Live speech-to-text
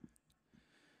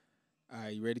All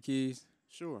right, you ready, Keys?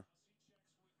 Sure.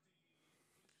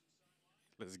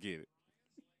 Let's get it.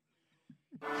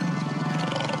 Get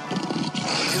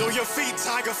on your feet,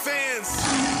 Tiger fans.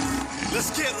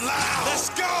 Let's get loud. Let's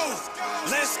go.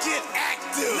 Let's get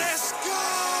active. Let's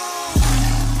go.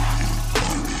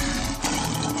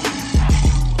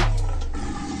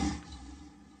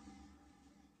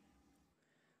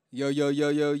 Yo, yo, yo,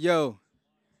 yo, yo.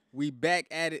 We back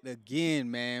at it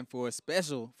again, man, for a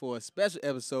special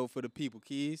episode for the people,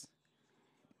 Keys.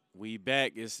 We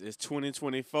back. It's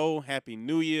 2024. Happy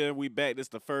New Year. We back. This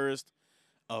the first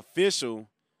official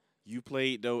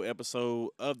Uplayedtho episode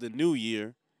of the new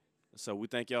year. So we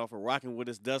thank y'all for rocking with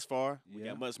us thus far. We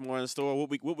got much more in store.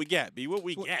 What we got, B? What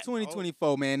we got?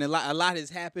 2024, man. A lot has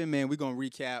happened, man. We're gonna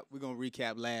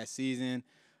recap last season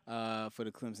for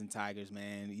the Clemson Tigers,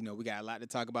 man. You know, we got a lot to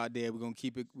talk about there. We're gonna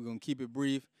keep it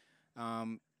brief.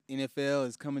 NFL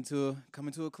is coming to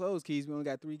a close, Keys. We only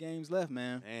got 3 games left,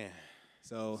 man.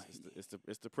 So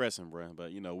it's depressing, bro.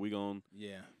 But you know we gonna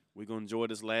enjoy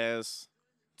this last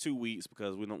 2 weeks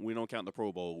because we don't count the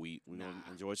Pro Bowl week. We're gonna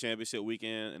enjoy championship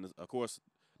weekend and of course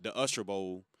the Usher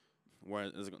Bowl, where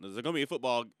there's gonna be a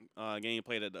football game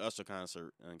played at the Usher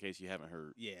concert. In case you haven't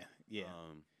heard. Yeah.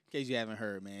 In case you haven't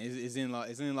heard, man, it's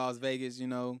in Las Vegas. You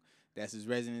know, that's his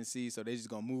residency, so they're just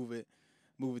gonna move it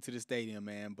to the stadium,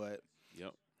 man. But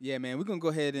yeah, man, we're gonna go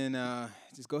ahead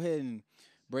and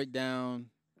break down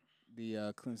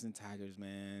the Clemson Tigers,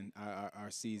 man.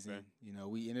 Our season. Okay. You know,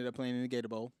 we ended up playing in the Gator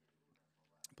Bowl,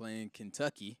 playing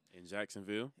Kentucky In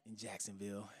Jacksonville.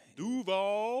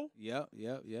 Duval. Yep.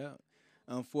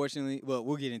 Unfortunately, well,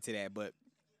 we'll get into that, but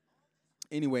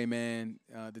anyway, man,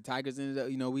 the Tigers we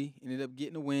ended up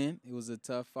getting a win. It was a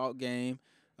tough fought game.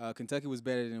 Kentucky was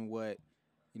better than what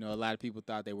a lot of people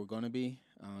thought they were going to be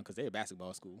because they're a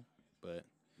basketball school. But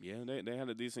yeah, they had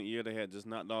a decent year. They had just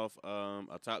knocked off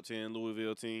a top 10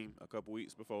 Louisville team a couple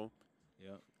weeks before.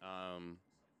 Yep.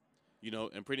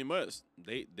 And pretty much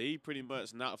they pretty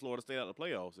much knocked Florida State out of the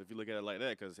playoffs if you look at it like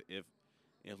that. Because if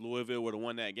Louisville would have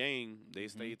won that game, they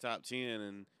stayed top 10,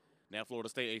 and now Florida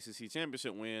State ACC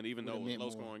championship win. Even though it was a low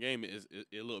scoring game,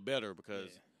 it looked better because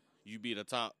you beat a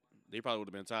top. They probably would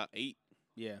have been top 8.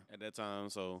 Yeah. At that time.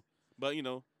 So, but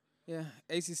yeah,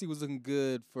 ACC was looking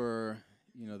good for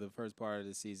the first part of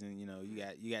the season.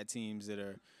 You got teams that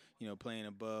are playing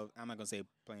above. I'm not gonna say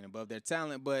playing above their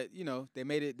talent, but they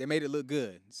made it look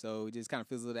good. So it just kind of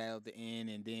fizzled out at the end,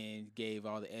 and then gave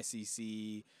all the SEC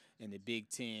and the Big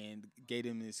Ten gave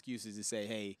them the excuses to say,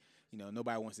 hey,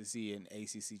 nobody wants to see an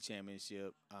ACC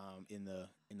championship in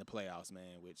the playoffs,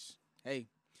 man. Which, hey,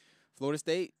 Florida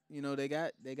State, they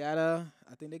got I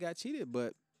think they got cheated,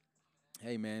 but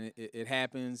hey, man, it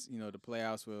happens. The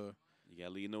playoffs were. You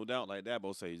gotta leave no doubt, like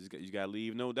Dabo say. You gotta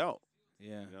leave no doubt. Yeah.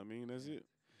 You know what I mean? That's it.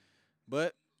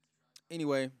 But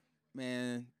anyway,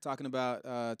 man, talking about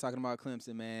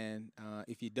Clemson, man.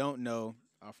 If you don't know,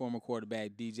 our former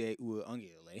quarterback DJ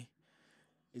Uiagalelei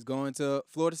is going to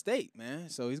Florida State, man.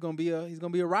 So he's gonna be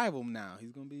a rival now.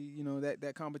 He's gonna be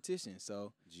that competition.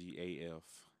 So GAF.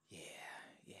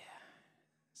 Yeah.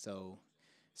 So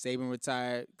Saban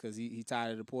retired because he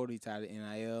tired of the portal. He tired of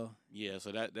NIL. Yeah,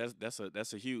 so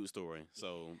that's a huge story.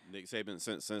 So Nick Saban,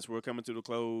 since we're coming to the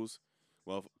close,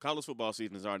 well, college football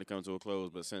season has already come to a close,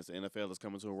 but since the NFL is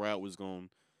coming to a route, we're just gonna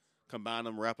combine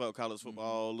them, wrap up college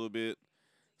football a little bit.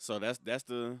 So that's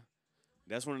one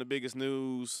of the biggest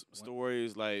news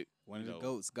stories. Like one of the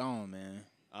GOATs gone,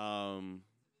 man.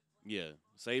 Yeah,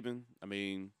 Saban. I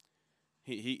mean,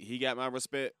 he got my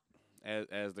respect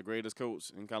as the greatest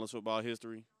coach in college football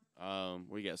history.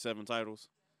 We got 7 titles.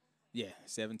 Yeah,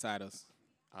 7 titles.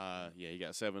 He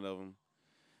got 7 of them.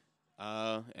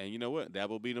 And you know what?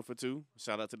 Dabo beat him for 2.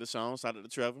 Shout out to Deshaun. Shout out to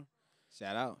Trevor.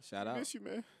 Shout out. Miss you,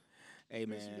 man. Hey,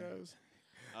 miss man. you guys.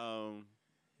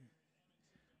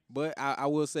 But I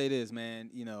will say this,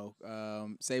 man.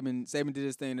 Saban did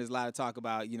this thing. There's a lot of talk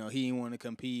about. He didn't want to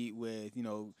compete with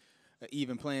an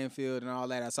even playing field and all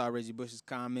that. I saw Reggie Bush's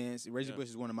comments. Reggie Bush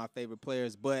is one of my favorite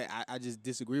players, but I just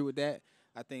disagree with that.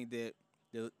 I think that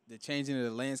the changing of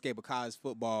the landscape of college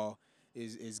football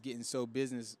is getting so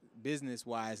business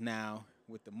wise now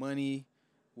with the money,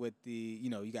 with the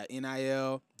you got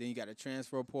NIL, then you got the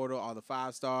transfer portal, all the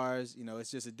 5 stars.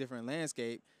 It's just a different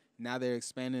landscape. Now they're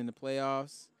expanding the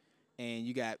playoffs, and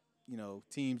you got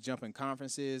teams jumping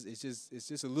conferences. It's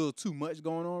just a little too much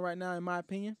going on right now, in my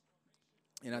opinion.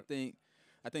 And I think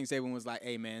Saban was like,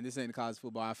 hey, man, this ain't the college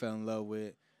football I fell in love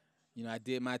with. I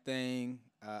did my thing.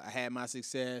 I had my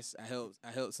success. I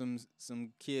helped some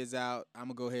kids out. I'm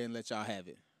gonna go ahead and let y'all have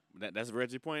it. That's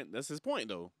Reggie's point. That's his point,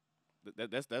 though.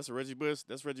 That's Reggie Bush.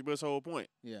 That's Reggie Bush's whole point.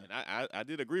 Yeah. And I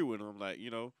did agree with him. Like,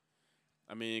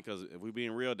 I mean, because if we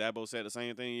being real, Dabo said the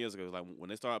same thing years ago. Like when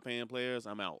they start paying players,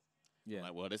 I'm out. Yeah.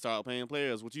 Like, well, they start paying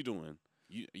players. What you doing?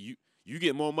 You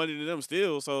get more money than them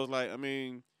still. So it's like, I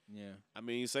mean, Yeah.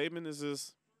 Saban is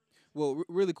just. Well,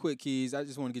 really quick, Keys. I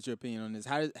just want to get your opinion on this.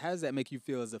 How does that make you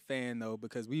feel as a fan, though?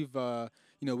 Because we've,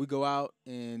 we go out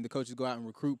and the coaches go out and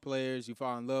recruit players. You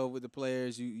fall in love with the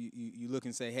players. You look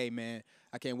and say, hey, man,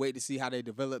 I can't wait to see how they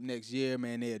develop next year.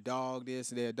 Man, they're a dog this,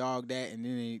 they're a dog that, and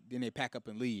then they pack up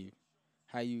and leave.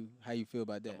 How you feel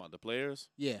about that? Talking about the players?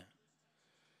 Yeah.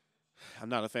 I'm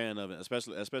not a fan of it,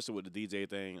 especially with the DJ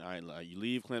thing. All right, like you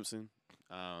leave Clemson.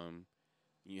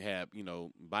 You have,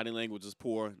 body language is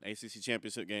poor. ACC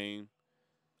championship game.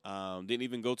 Didn't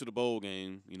even go to the bowl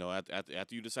game.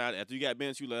 After you decided, after you got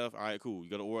benched, you left. All right, cool. You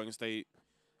go to Oregon State.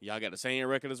 Y'all got the same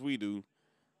record as we do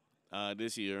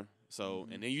this year. So,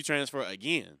 and then you transfer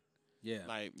again. Yeah.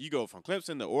 Like, you go from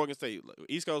Clemson to Oregon State,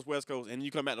 East Coast, West Coast, and you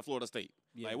come back to Florida State.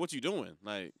 Yeah. Like, what you doing?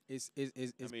 Like, It's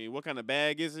I mean, what kind of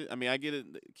bag is it? I mean, I get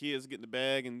it. The kids getting the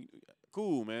bag and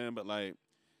cool, man. But like,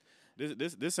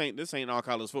 this ain't our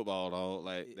college football, dog.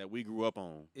 Like that we grew up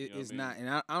on. It's not, and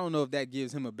I don't know if that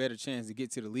gives him a better chance to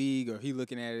get to the league, or he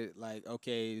looking at it like,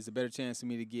 okay, it's a better chance for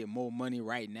me to get more money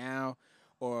right now,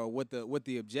 or what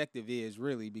the objective is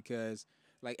really, because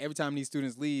like every time these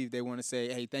students leave, they want to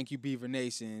say, hey, thank you Beaver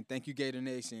Nation, thank you Gator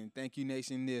Nation, thank you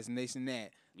Nation this, Nation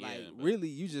that. Like really,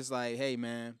 you just like, hey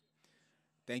man,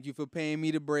 thank you for paying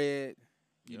me the bread.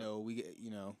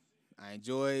 I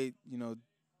enjoyed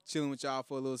chilling with y'all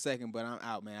for a little second, but I'm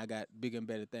out, man. I got bigger and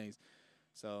better things.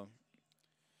 So,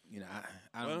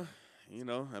 I don't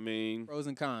know. I mean, pros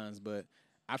and cons, but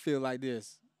I feel like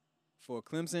this. For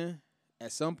Clemson,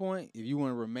 at some point, if you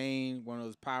want to remain one of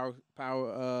those power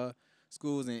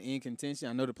schools and in contention,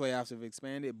 I know the playoffs have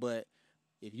expanded, but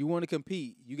if you want to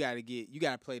compete, you got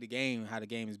to play the game how the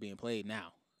game is being played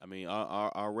now. I mean,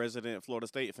 our resident Florida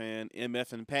State fan,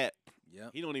 MF and Pat,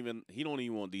 he don't even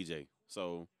want DJ.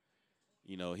 So,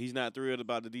 he's not thrilled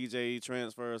about the DJ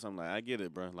transfers. I'm like, I get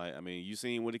it, bro. Like, I mean, you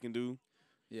seen what he can do.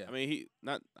 Yeah. I mean,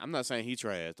 I'm not saying he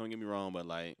trash. Don't get me wrong, but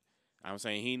like, I'm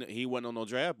saying he wasn't on no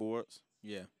draft boards.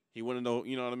 Yeah. He wouldn't know.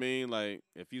 You know what I mean? Like,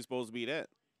 if he's supposed to be that,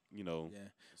 Yeah.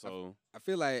 So I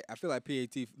feel like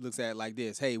PAT looks at it like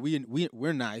this. Hey,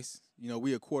 we're nice.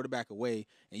 We a quarterback away,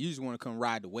 and you just want to come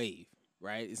ride the wave,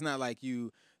 right? It's not like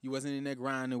you wasn't in there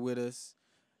grinding with us.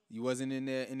 You wasn't in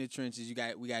there in the trenches.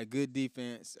 We got a good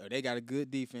defense, or they got a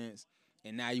good defense,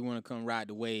 and now you want to come ride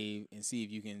the wave and see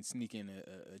if you can sneak in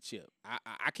a chip.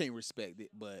 I can't respect it,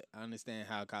 but I understand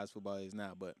how college football is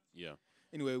now. But yeah.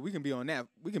 Anyway, we can be on that.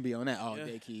 We can be on that all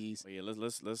day, Keys. Well, yeah,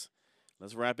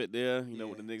 let's wrap it there.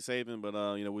 With the Nick Saban, but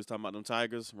we was talking about them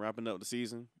Tigers wrapping up the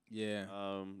season. Yeah.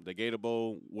 The Gator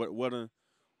Bowl. What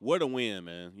a win,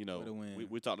 man. What a win.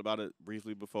 We talked about it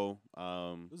briefly before.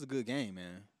 It was a good game,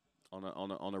 man.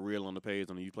 On the reel on the page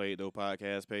on the Uplayedtho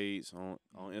podcast page on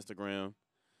Instagram.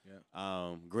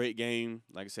 Yeah. Great game.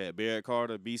 Like I said, Barrett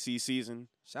Carter, BC season.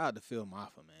 Shout out to Phil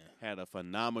Maffa, man. Had a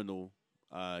phenomenal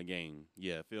game.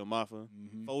 Yeah, Phil Maffa.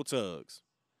 Mm-hmm. 4 tugs.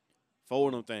 4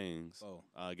 of them things.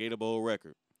 4. Gator Bowl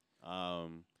record.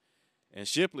 And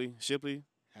Shipley.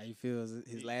 How you feel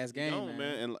his last game,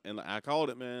 man? And I called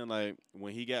it, man. Like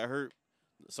when he got hurt.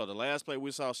 So the last play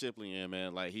we saw Shipley in,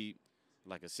 man, like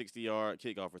a 60-yard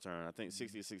kickoff return. I think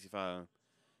 60 or 65.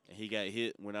 And he got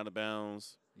hit, went out of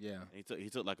bounds. Yeah. He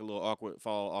took like a little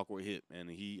awkward hit, and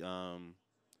he I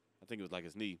think it was like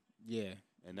his knee. Yeah.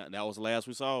 And that was the last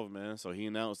we saw of him, man. So he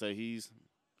announced that he's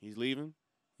leaving.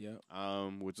 Yeah.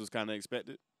 Which was kind of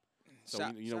expected. So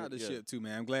shout out to Ship too,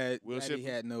 man. I'm glad he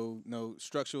had no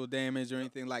structural damage or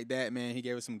anything like that, man. He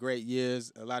gave us some great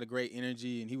years, a lot of great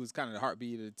energy, and he was kind of the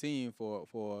heartbeat of the team for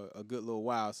a good little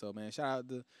while. So, man, shout out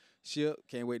to Ship.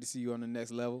 Can't wait to see you on the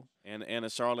next level. And a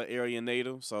Charlotte area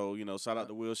native. So, shout out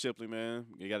to Will Shipley, man.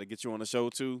 You got to get you on the show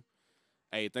too.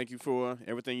 Hey, thank you for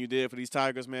everything you did for these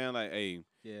Tigers, man. Like, hey.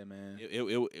 Yeah, man.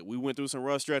 We went through some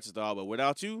rough stretches, dog, but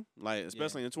without you, like,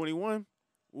 especially in 21,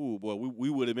 ooh, boy, we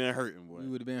would have been hurting, boy. We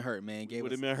would have been hurt, man. We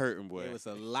would have been hurting, boy. It was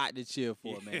a lot to cheer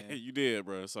for, man. You did,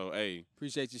 bro. So, hey.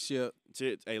 Appreciate your Ship.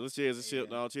 Hey, let's cheers to Ship,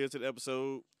 dog. Cheers to the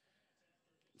episode.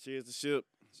 Cheers to Ship.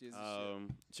 Cheers to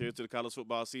Ship. Cheers to the college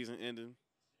football season ending.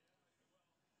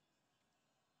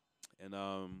 And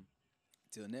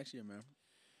till next year, man.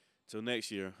 Till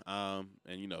next year. And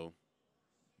we're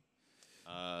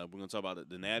gonna talk about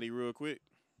the Natty real quick,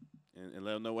 and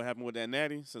let them know what happened with that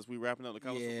Natty since we wrapping up the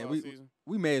college football season.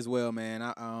 We may as well, man.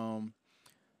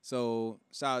 So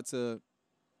shout out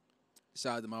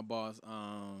to my boss,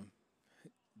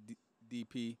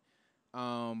 DP.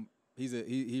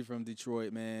 He's from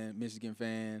Detroit, man, Michigan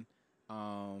fan.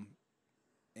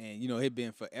 and it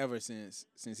been forever since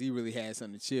he really had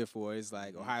something to cheer for. It's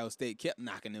like Ohio State kept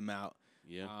knocking him out.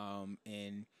 Yeah.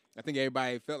 And I think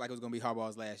everybody felt like it was gonna be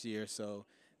Harbaugh's last year. So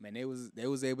man, they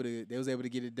was able to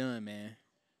get it done, man.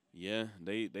 Yeah,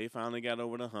 they finally got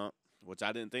over the hump, which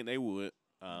I didn't think they would.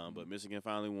 But Michigan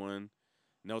finally won.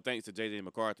 No thanks to J.J.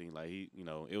 McCarthy. Like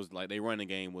it was like they running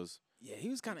game was. Yeah, he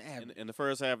was kind of average. In the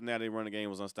first half, now they running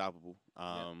game was unstoppable.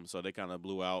 So they kind of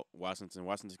blew out Washington.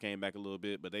 Washington came back a little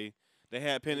bit, but they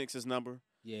had Penix's number.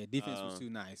 Yeah, defense was too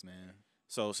nice, man.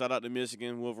 So shout out to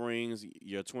Michigan Wolverines,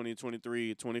 your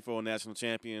 2023-24 national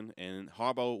champion, and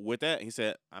Harbaugh with that he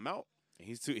said, "I'm out."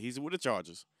 He's with the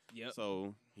Chargers. Yep.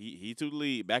 So he to the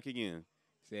lead back again.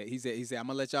 He said I'm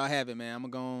gonna let y'all have it, man. I'm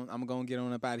gonna get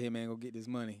on up out of here, man. Go get this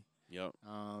money. Yep.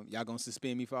 Y'all gonna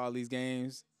suspend me for all these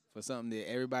games for something that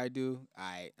everybody do? All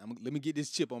right, let me get this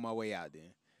chip on my way out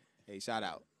then. Hey, shout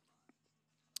out.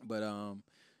 But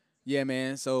yeah,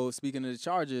 man. So speaking of the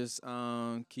Chargers,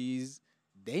 Keys,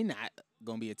 they not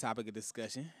gonna be a topic of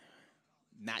discussion.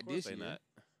 Not this year. Not.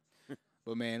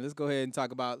 But man, let's go ahead and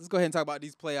talk about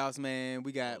these playoffs, man.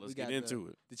 We got Get into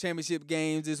it. The championship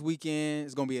games this weekend.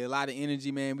 It's gonna be a lot of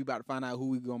energy, man. We about to find out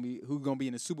who's gonna be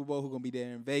in the Super Bowl, who's gonna be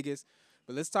there in Vegas.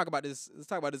 But let's talk about this. Let's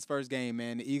talk about this first game,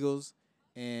 man. The Eagles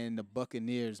and the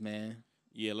Buccaneers, man.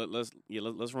 Yeah,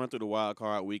 let's run through the wild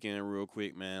card weekend real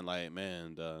quick, man. Like,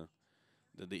 man, the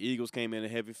Eagles came in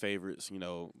heavy favorites.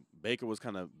 Baker was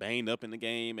kind of banged up in the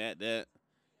game at that,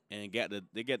 and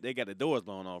they got the doors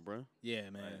blown off, bro.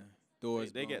 Yeah, man. Like,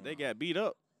 Doors. They got beat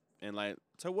up and like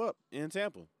toe up in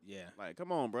Tampa. Yeah. Like,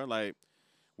 come on, bro. Like,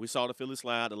 we saw the Philly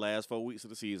slide the last 4 weeks of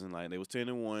the season. Like, they was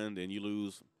 10-1, then you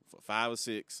lose 5 or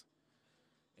 6,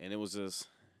 and it was just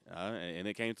and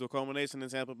it came to a culmination in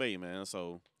Tampa Bay, man.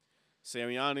 So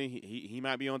Sirianni, he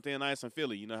might be on thin ice in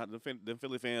Philly. You know how the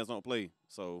Philly fans don't play.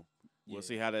 So we'll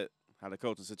see how the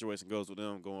coaching situation goes with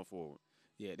them going forward.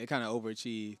 Yeah, they kind of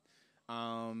overachieved.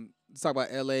 Let's talk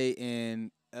about LA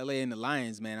and the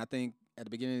Lions, man. I think at the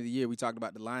beginning of the year we talked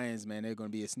about the Lions, man. They're going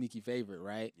to be a sneaky favorite,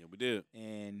 right? Yeah, we did.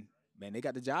 And man, they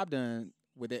got the job done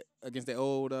with it against their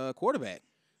old quarterback.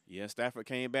 Yeah, Stafford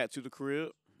came back to the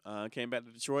crib. Came back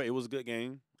to Detroit. It was a good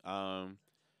game. The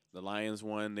Lions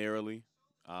won narrowly.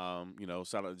 Shout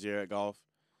out to Jared Goff.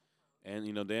 And,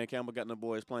 Dan Campbell got the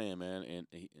boys playing, man. And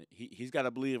he's got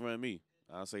a believer in me.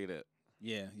 I'll say that.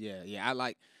 Yeah. I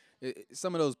like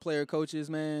some of those player coaches,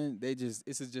 man. This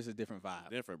is just a different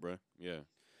vibe. Different, bro. Yeah.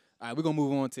 All right, we're going to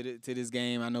move on to this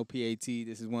game. I know PAT.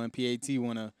 This is one PAT he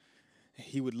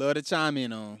would love to chime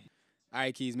in on. All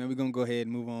right, Keys, man, we're going to go ahead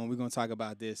and move on. We're going to talk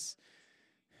about this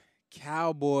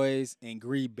Cowboys and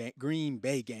Green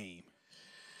Bay game.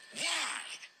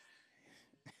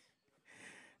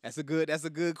 That's a good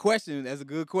question. That's a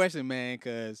good question, man.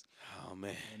 Cause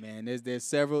man, there's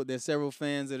several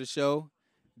fans of the show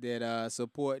that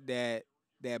support that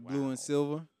blue and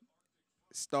silver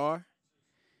star,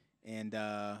 and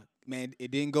man, it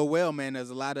didn't go well, man.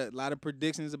 There's a lot of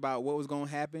predictions about what was gonna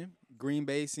happen. Green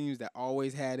Bay seems to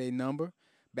always had a number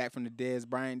back from the Dez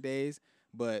Bryant days,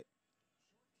 but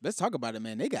let's talk about it,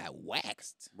 man. They got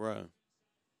waxed, bruh.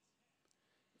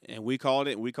 And we called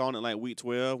it like week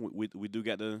 12. We do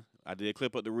got I did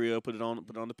clip up the reel, put it on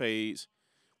the page.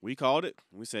 We called it.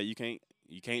 We said you can't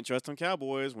trust them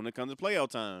Cowboys when it comes to playoff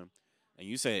time. And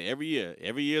you said every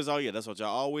year's all year. That's what y'all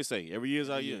always say. Every year's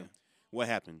all year. What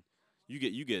happened? You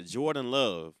get Jordan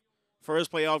Love,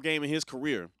 first playoff game in his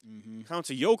career. Mm-hmm. Come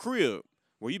to your crib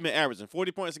where you've been averaging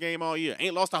 40 points a game all year.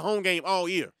 Ain't lost a home game all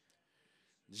year.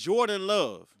 Jordan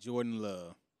Love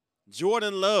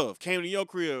came to your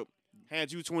crib.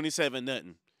 Had you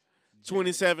 27-0.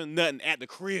 27-0 at the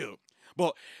crib.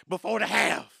 But before the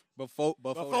half. Before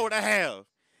the half.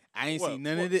 I ain't seen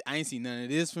none of this. I ain't seen none of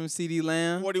this from CeeDee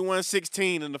Lamb.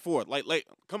 41-16 in the fourth. Like,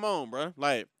 come on, bro.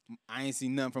 Like, I ain't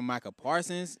seen nothing from Micah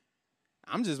Parsons.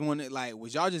 I'm just wondering, like,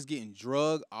 was y'all just getting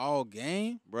drugged all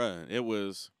game? Bruh, it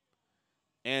was.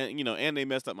 And, and they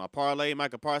messed up my parlay.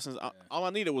 Micah Parsons, all I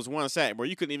needed was one sack, bro.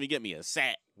 You couldn't even get me a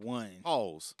sack. One.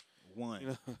 Pause.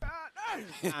 One.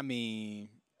 I mean,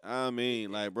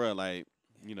 like, bro, like,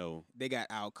 they got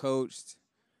outcoached,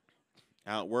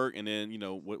 outworked, and then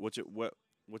what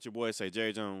your boy say,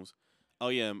 Jerry Jones? Oh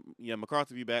yeah,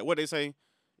 McCarthy be back. What they say?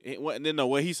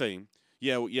 What he say?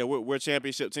 Yeah, we're a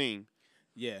championship team.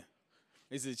 Yeah,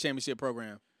 this is a championship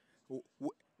program.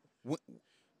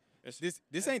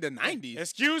 This ain't the 90s.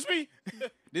 Excuse me.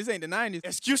 This ain't the 90s.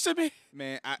 Excuse me,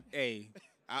 man.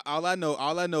 All I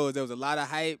know is there was a lot of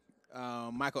hype.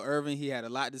 Michael Irvin, he had a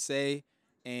lot to say,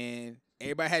 and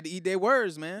everybody had to eat their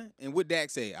words, man. And what Dak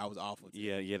say, I was awful.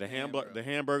 Yeah. The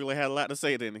Hamburglar had a lot to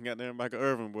say then. He got there, Michael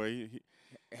Irvin, boy.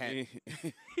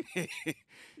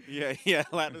 yeah,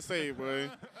 I like to say, boy.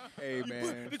 Hey, You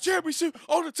man. put the championship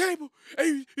on the table,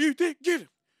 and you didn't get it.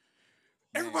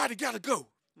 Man. Everybody gotta go.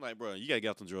 I'm like, bro, you gotta get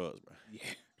off the drugs, bro. Yeah.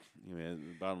 Yeah,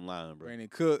 man, bottom line, bro. Brandon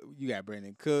Cook. You got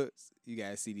Brandon Cooks. You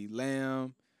got CeeDee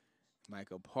Lamb,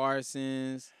 Michael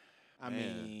Parsons. I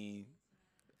mean,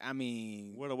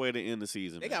 What a way to end the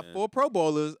season. they man. got 4 Pro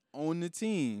Bowlers on the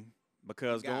team.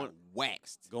 Because They got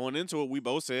waxed. going into it, we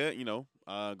both said,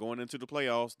 going into the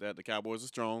playoffs that the Cowboys are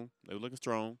strong. They were looking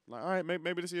strong. Like, all right,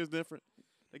 maybe this year's different.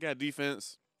 They got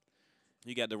defense.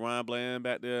 You got DeRon Bland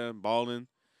back there balling.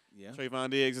 Yeah. Trayvon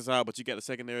Diggs is out, but you got the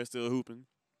secondary still hooping.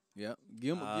 Yep.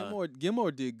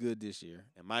 Gilmore did good this year.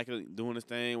 And Michael doing his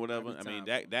thing, whatever. I mean,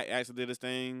 Dak actually did his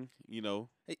thing,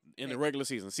 in the regular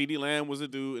season. CeeDee Lamb was a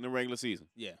dude in the regular season.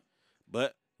 Yeah.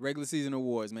 But regular season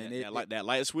awards, man. like that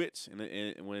light switch, and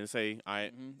when they say, all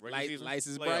right, regular season, lights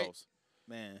is playoffs, bright.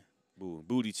 Man.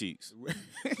 Booty cheeks.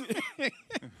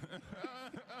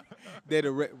 They're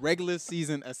the regular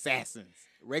season assassins.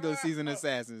 Regular season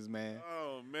assassins, man.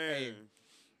 Oh, man. Hey,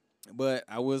 but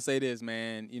I will say this,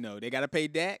 man. They got to pay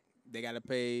Dak. They got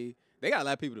a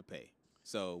lot of people to pay.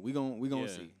 So we gonna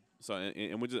see. So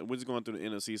and we're just going through the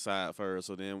NFC side first.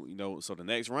 So then so the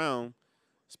next round.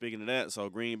 Speaking of that, so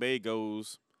Green Bay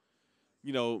goes.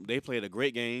 They played a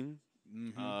great game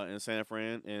in San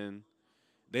Fran, and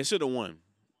they should have won.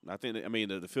 I think.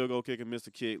 The field goal kicker missed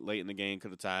a kick late in the game,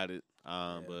 could have tied it.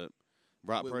 But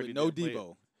Brock Purdy with no didn't play.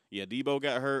 Debo. Yeah, Debo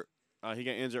got hurt. He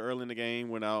got injured early in the game.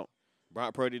 Went out.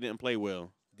 Brock Purdy didn't play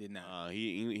well. Did not.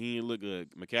 He didn't look good.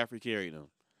 McCaffrey carried him.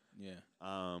 Yeah.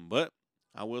 But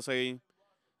I will say,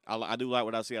 I do like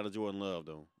what I see out of Jordan Love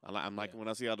though. I'm liking what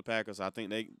I see out of the Packers. I think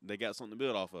they got something to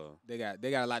build off of. They got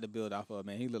a lot to build off of,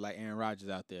 man. He looked like Aaron Rodgers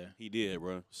out there. He did,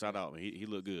 bro. Shout out, man. He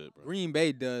looked good, bro. Green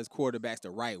Bay does quarterbacks the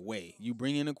right way. You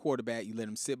bring in a quarterback, you let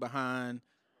him sit behind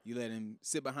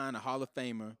a Hall of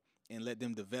Famer and let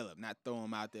them develop, not throw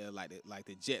him out there like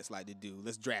the Jets like to do.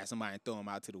 Let's draft somebody and throw him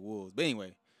out to the wolves. But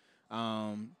anyway,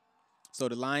 so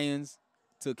the Lions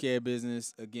took care of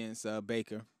business against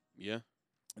Baker. Yeah.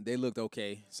 They looked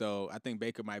okay. So I think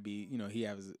Baker might be, he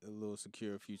has a little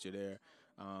secure future there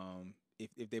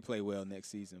if they play well next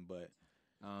season. But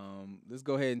let's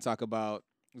go ahead and talk about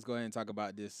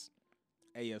this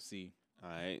AFC. All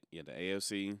right. Yeah, the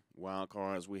AFC wild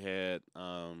cards we had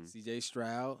C.J.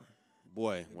 Stroud.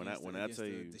 Boy, when I tell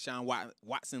you, Deshaun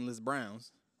Watson-less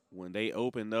Browns. When they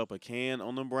opened up a can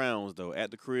on the Browns though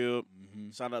at the crib,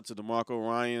 shout out to DeMarco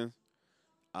Ryan.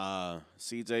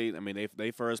 CJ,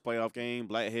 they first playoff game,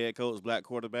 black head coach, black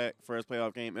quarterback, first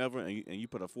playoff game ever, and you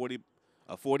put a 40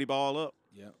 ball up.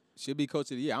 Yeah, should be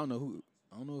coach of the year. I don't know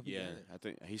if he got it. I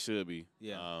think he should be.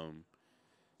 Yeah.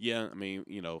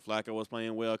 Flacco was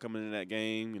playing well coming in that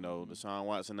game. Deshaun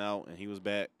Watson out, and he was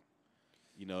back.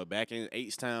 Back in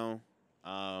H-Town.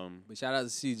 But shout out to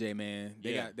CJ, man.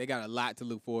 They got a lot to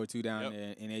look forward to down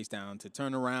there in H-Town to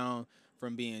turn around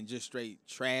from being just straight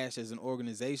trash as an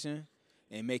organization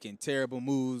and making terrible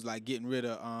moves like getting rid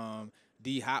of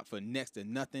D-Hop for next to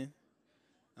nothing.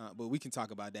 But we can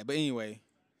talk about that. But anyway,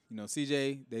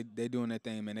 CJ, they doing their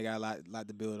thing, man. They got a lot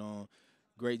to build on.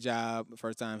 Great job,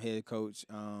 first-time head coach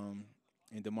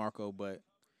in DeMarco. But,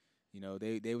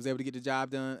 they was able to get the job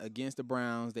done against the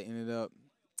Browns. They ended up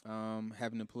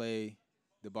having to play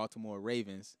the Baltimore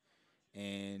Ravens.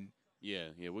 And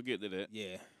we'll get to that.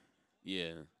 Yeah.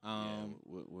 Yeah. And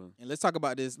let's talk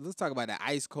about this. Let's talk about the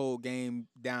ice cold game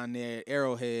down there,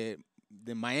 Arrowhead.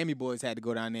 The Miami boys had to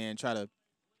go down there and try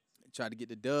to get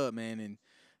the dub, man. And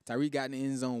Tyreek got in the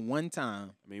end zone one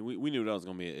time. We knew that was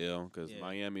gonna be an L because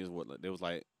Miami is they was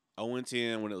like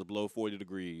 0-10 when it was below 40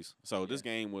 degrees. So this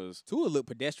game was. Tua looked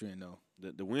pedestrian though.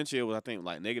 The wind chill was I think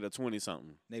like negative 20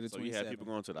 something. Negative 27. So you had people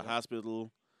going to the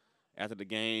hospital after the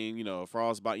game.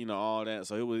 Frostbite, all that.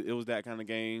 So it was that kind of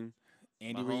game.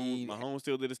 Andy Reid. Mahomes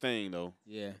still did his thing though.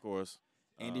 Yeah, of course.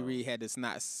 Andy Reid had the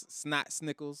snot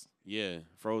snickles. Yeah,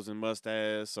 frozen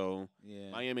mustache. So yeah,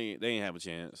 Miami they ain't have a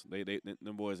chance.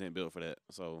 Them boys ain't built for that.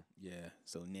 So yeah.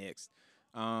 So next,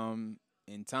 and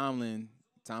Tomlin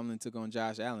took on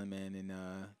Josh Allen, man, and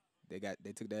they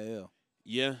took that L.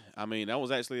 Yeah, that was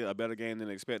actually a better game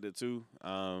than expected too.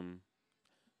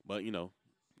 But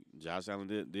Josh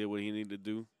Allen did what he needed to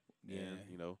do. Yeah, and,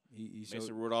 he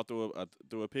Mason Rudolph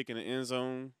threw a pick in the end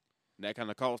zone. That kind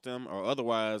of cost them, or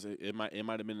otherwise it might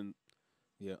have been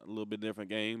a little bit different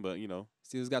game. But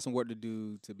Steelers got some work to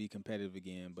do to be competitive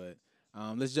again. But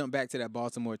let's jump back to that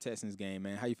Baltimore Texans game,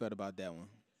 man. How you felt about that one?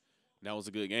 That was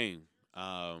a good game.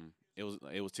 It was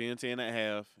 10-10 at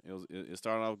half. It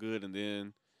started off good, and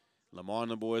then Lamar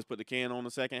and the boys put the can on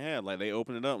the second half. Like, they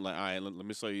opened it up. Like, all right, let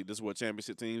me show you. This is what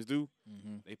championship teams do.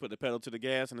 They put the pedal to the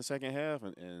gas in the second half,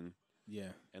 and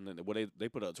then what they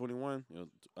put up 21,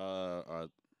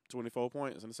 24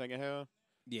 points in the second half.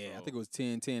 Yeah, So, I think it was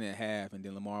 10-10 at half, and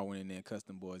then Lamar went in there and cussed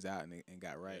them boys out and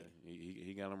got right. Yeah,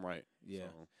 he got them right. Yeah,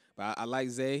 So. but I like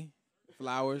Zay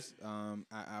Flowers.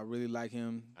 I really like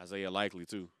him. Isaiah Likely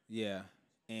too. Yeah,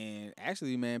 and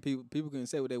actually, man, people can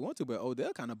say what they want to, but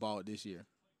Odell kind of balled this year.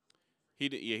 He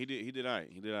did. Yeah, he did all right.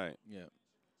 He did all right. Yeah.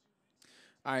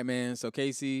 All right, man. So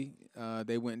KC,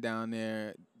 they went down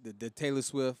there. The Taylor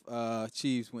Swift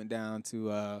Chiefs went down.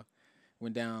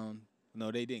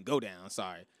 No, they didn't go down.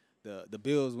 Sorry. The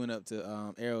Bills went up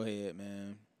to Arrowhead,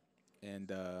 man. And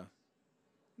no,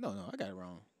 I got it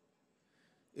wrong.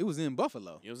 It was in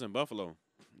Buffalo. It was in Buffalo.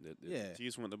 Yeah. The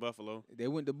Chiefs went to Buffalo. They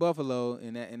went to Buffalo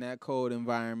in that cold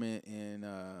environment and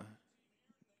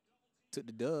took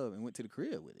the dub and went to the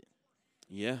crib with it.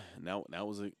 Yeah, that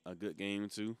was a good game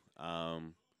too.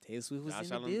 Taylor Swift was Josh in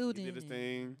the Allen, building. He did his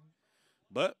thing,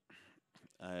 but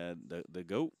the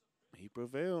GOAT, he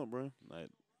prevailed, bro. Like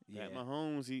Pat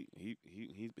Mahomes,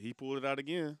 he pulled it out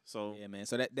again. So yeah, man.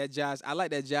 So that Josh, I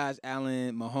like that Josh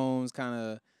Allen Mahomes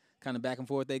kind of back and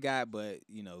forth they got, but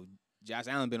you know Josh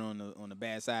Allen been on the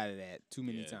bad side of that too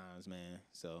many times, man.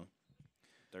 So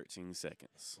 13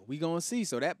 seconds. We gonna see.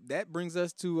 So that brings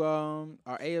us to our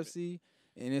AFC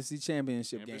and NFC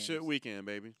championship games. Weekend,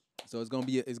 baby. So it's gonna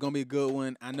be a good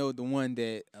one. I know the one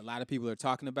that a lot of people are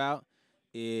talking about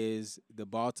is the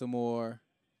Baltimore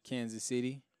Kansas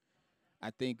City.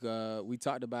 I think we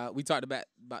talked about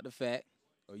the fact,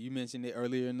 or you mentioned it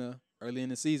early in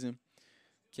the season.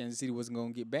 Kansas City wasn't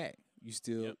gonna get back. You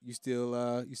still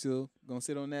gonna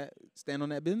stand on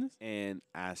that business? And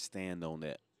I stand on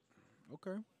that.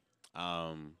 Okay.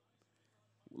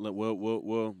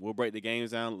 We'll break the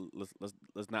games down.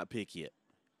 Let's not pick yet.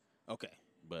 Okay.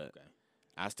 But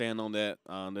I stand on that.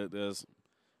 There's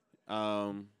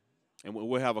and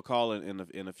we'll have a call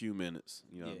in a few minutes.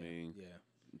 You know what I mean?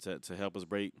 Yeah. To help us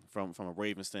break from a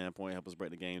Ravens standpoint, help us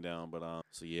break the game down. But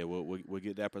so yeah, we'll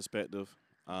get that perspective.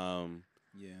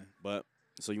 Yeah. But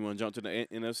so you want to jump to the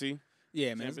NFC?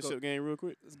 Yeah, man. Championship game real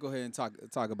quick. Let's go ahead and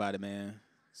talk about it, man.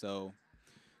 So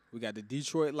we got the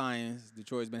Detroit Lions.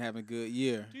 Detroit's been having a good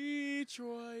year.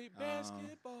 Detroit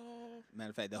basketball.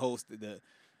 Matter of fact, the whole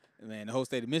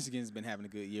state of Michigan's been having a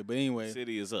good year. But anyway,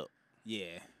 City is up.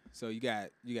 Yeah. So you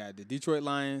got the Detroit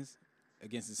Lions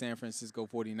against the San Francisco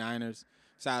 49ers.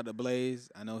 Shout out to Blaze.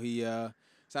 I know shout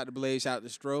out to Blaze, shout out to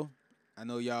Stro. I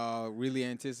know y'all really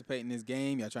anticipating this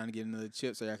game. Y'all trying to get another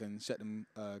chip so y'all can shut them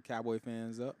Cowboy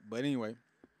fans up. But anyway,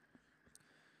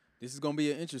 this is going to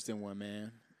be an interesting one,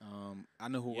 man. I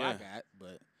know who I got,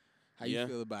 but how you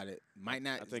feel about it? Might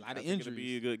not. I think injuries. it'll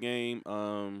be a good game.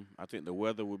 I think the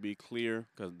weather will be clear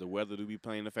because the weather will be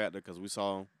playing the factor because we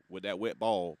saw with that wet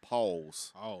ball,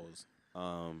 pause. Pause.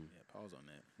 Pause on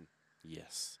that.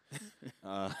 Yes.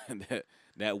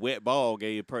 that wet ball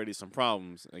gave Purdy some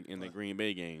problems in the Green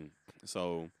Bay game.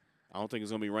 So I don't think it's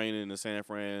gonna be raining in the San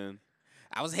Fran.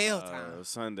 I was hell time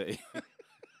Sunday.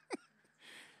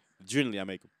 Generally, I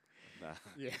make them. Nah.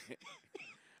 Yeah.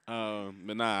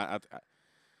 But nah,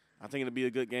 I think it'll be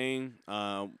a good game.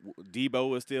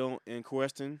 Debo is still in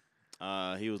question.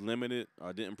 He was limited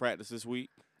or didn't practice this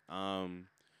week. I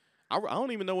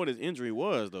don't even know what his injury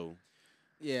was though.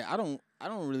 Yeah, I don't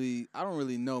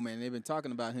really know, man. They've been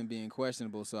talking about him being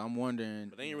questionable, so I'm wondering.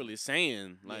 But they ain't really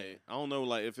saying I don't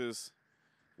know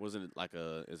is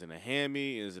it a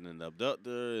hammy? Is it an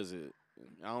abductor? Is it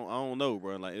I don't know,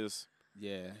 bro. Like it's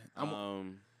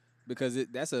because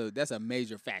that's a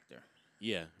major factor.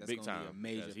 Yeah, that's big time. Be a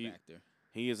major factor.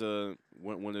 He is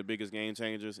one of the biggest game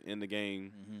changers in the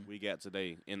game we got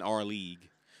today in our league.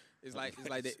 It's like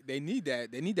they need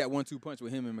that 1-2 punch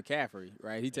with him and McCaffrey,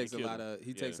 right? He takes a lot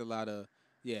of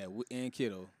and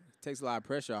Kittle takes a lot of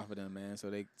pressure off of them, man. So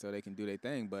they can do their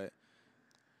thing, but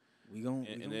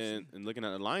and looking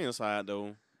at the Lions side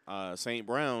though, St.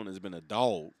 Brown has been a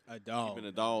dog. He's been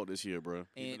a dog this year, bro.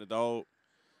 He's been a dog.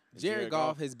 Jared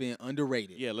Goff has been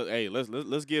underrated. Yeah,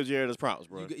 let's give Jared his props,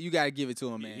 bro. You got to give it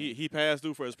to him, man. He passed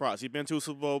through for his props. He's been to a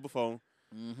Super Bowl before.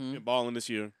 Been balling this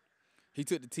year. He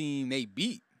took the team they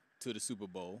beat to the Super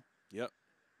Bowl. Yep.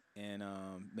 And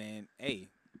man, hey,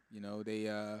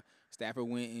 they Stafford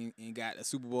went and got a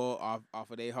Super Bowl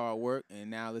off of their hard work, and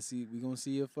now let's see. We're gonna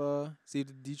see if the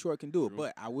Detroit can do it.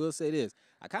 But I will say this: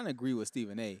 I kind of agree with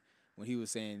Stephen A. when he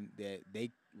was saying that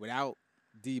without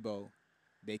Debo,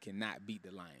 they cannot beat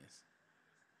the Lions.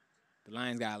 The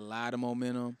Lions got a lot of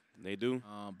momentum. They do.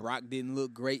 Brock didn't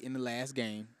look great in the last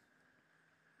game,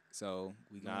 so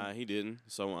he didn't.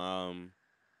 So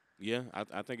Yeah,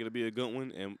 I think it'll be a good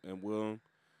one, and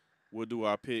we'll do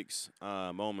our picks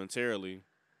momentarily,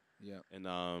 Yep.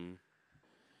 and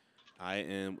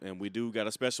and we do got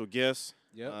a special guest,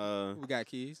 Yep. uh, We got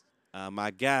keys. my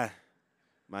guy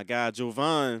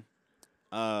Jovan,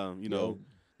 you know, Yo,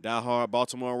 diehard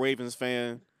Baltimore Ravens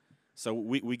fan. So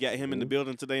we got him in the hmm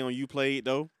building today on You Played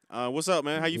though. What's up,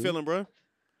 man? How you hmm feeling, bro?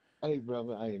 hey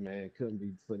brother, hey man, couldn't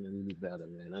be feeling any better,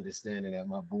 man. Understanding that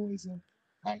my boys are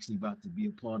actually about to be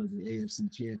a part of the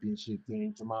AFC Championship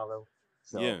game tomorrow.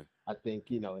 So Yeah. I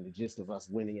think in the gist of us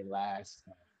winning it last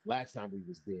time we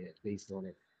was there, based on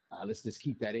it, let's just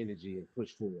keep that energy and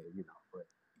push forward, But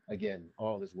again,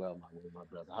 all is well, my way, my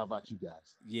brother. How about you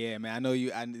guys? Yeah, man. I know you.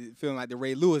 Feeling like the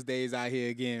Ray Lewis days out here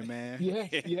again, man. Yes,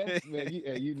 yes, man.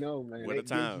 Man, What a it gives you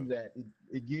time. that.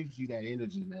 It gives you that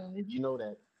energy, man. And you know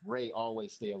that Ray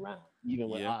always stay around, even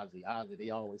with Yeah. Ozzy, they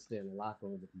always stay in the locker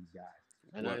room with these guys.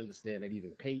 And I What? understand that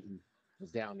even Peyton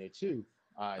was down there too,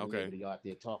 in Okay. Liberty out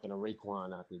there talking to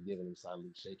Raekwon out there, giving him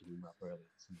salute, shaking him up earlier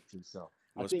this week too. So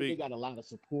I Well, think they speak. got a lot of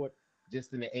support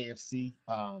just in the AFC,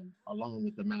 along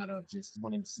with the matter of just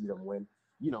wanting to see them win.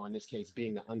 In this case,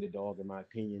 being the underdog, in my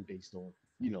opinion, based on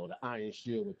the Iron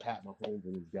Shield with Pat Mahomes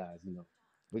and these guys.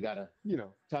 We gotta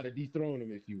try to dethrone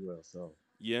them, if you will. So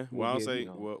Yeah. we'll Well, I'll give say.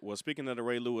 Well, speaking of the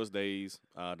Ray Lewis days,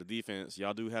 the defense,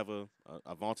 y'all do have a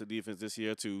vaunted defense this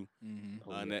year too, Hmm.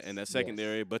 oh in yes, that yes.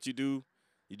 secondary. But you do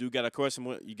got a question.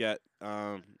 What you got?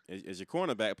 Is your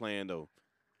cornerback playing though?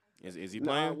 Is he Nah,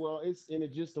 playing? well, it's in the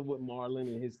gist of what Marlon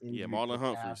and his Yeah, injury Marlon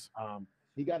could have. Humphreys.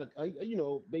 He got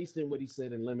based on what he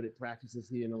said in limited practices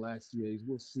here in the last 2 days,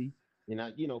 we'll see. And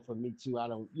for me too, I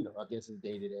don't, I guess it's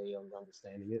day to day. I'm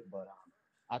understanding it, but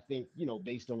I think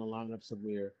based on the lineups of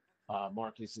where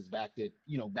Marcus is back, that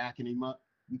backing him up,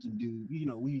 we can do.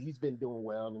 He's been doing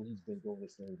well, and he's been doing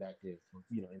this thing back there, for,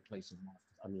 in place of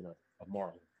Marcus. Of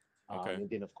Marlon. Okay. And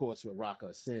then of course with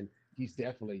Raka Sin, he's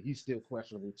still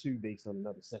questionable too, based on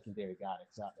another secondary guy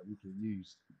that's out that we can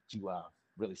use to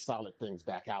really solid things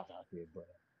back out there. But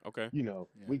Okay. Yeah.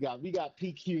 we got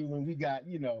PQ, and we got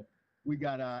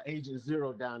Agent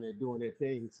Zero down there doing their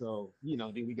thing. So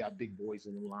then we got big boys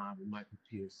in the line with Michael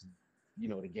Pierce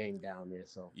and the game down there.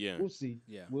 So Yeah. we'll see.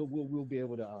 Yeah. We'll be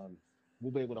able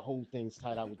to hold things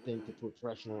tight. I would think, to put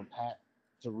pressure on Pat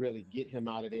to really get him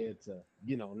out of there, to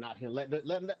not him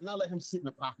not let him sit in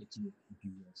the pocket too, if you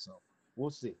will. So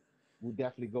we'll see. We'll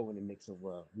definitely go in the mix of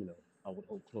I would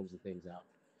hope closing things out.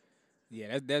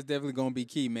 Yeah. That's definitely gonna be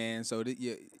key, man.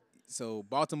 Yeah, so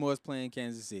Baltimore is playing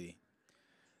Kansas City.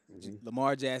 Hmm.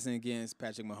 Lamar Jackson against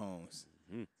Patrick Mahomes.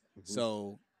 Hmm. Hmm.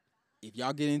 So if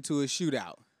y'all get into a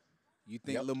shootout, you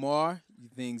think Yep. Lamar, you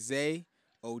think Zay,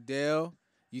 Odell,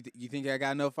 you think I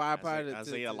got enough firepower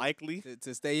Isaiah likely.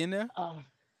 to stay in there? Uh,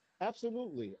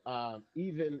 Absolutely.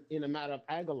 Even in a matter of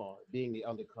Aguilar being the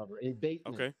undercover and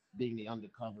Bateman Okay. being the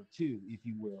undercover too, if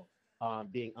you will,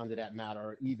 being under that matter,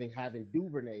 or even having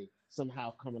Duvernay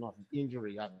somehow coming off of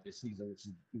injury out of the season, which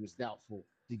it was doubtful,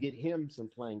 to get him some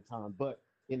playing time. But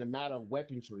in a matter of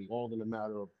weaponry, all in a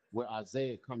matter of where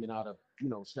Isaiah coming out of,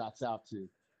 shots out to,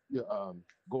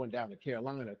 going down to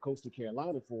Carolina, coastal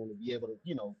Carolina, for him to be able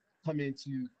to, come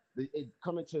into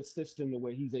come into a system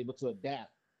where he's able to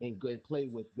adapt and good play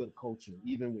with good coaching.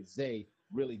 Even with Zay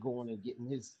really going and getting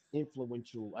his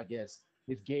influential, I guess,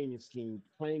 his gaming scheme,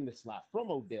 playing the slot from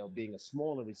Odell, being a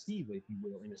smaller receiver, if you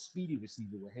will, and a speedy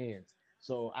receiver with hands.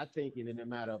 So I think in a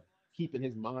matter of keeping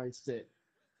his mindset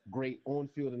great on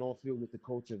field and off field with the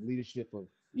coach of leadership of,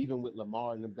 even with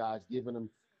Lamar and them guys, giving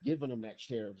them that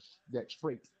share of that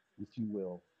trait, if you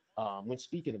will, when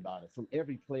speaking about it, from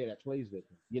every player that plays with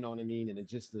him. You know what I mean? And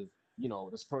it's just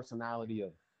this personality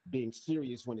of being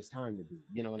serious when it's time to be.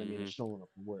 You know what I mean? And Hmm. showing up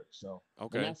for work. So, and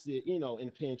Okay. that's it.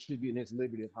 And paying tribute in his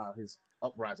liberty of how his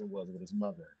uprising was with his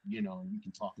mother. And we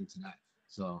can talk into that.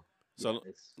 So yeah, So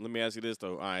it's let me ask you this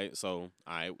though. All right. So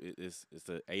all right, it's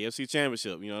the AFC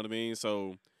Championship. You know what I mean?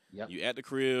 So yep. you at the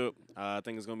crib. I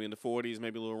think it's gonna be in the 40s,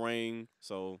 maybe a little rain.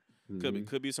 So Mm-hmm.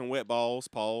 could be some wet balls,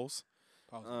 pause,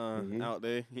 Pause. Mm-hmm. out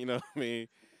there. You know what I mean?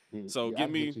 Mm-hmm. So Yeah, I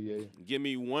get you. Yeah. give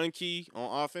me one key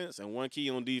on offense and one key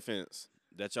on defense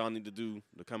that y'all need to do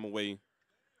to come away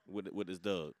with this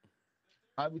dub.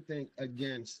 I would think,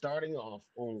 again, starting off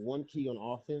on one key on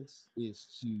offense is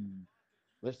to,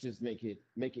 let's just let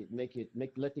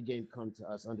the game come to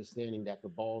us, understanding that the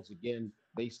balls, again,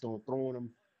 based on throwing them,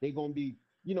 they're gonna be,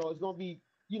 it's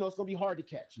gonna be hard to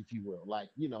catch, if you will. Like,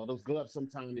 those gloves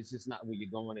sometimes it's just not where you're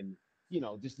going, and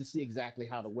just to see exactly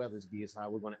how the weather's be is how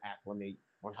we're gonna acclimate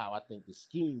on how I think the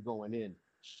scheme going in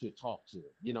should talk to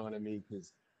it. You know what I mean?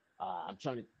 Because I'm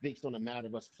trying to, based on the matter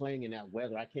of us playing in that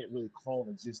weather, I can't really call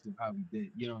it just of how we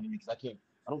did. You know what I mean? Because I can't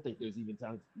I don't think there's even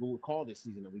times we would call this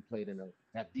season that we played in a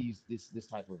at this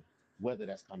type of weather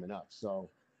that's coming up. So,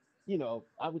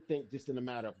 I would think just in a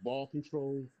matter of ball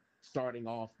control, starting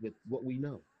off with what we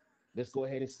know. Let's go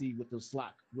ahead and see with those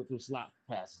slot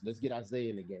passes. Let's get Isaiah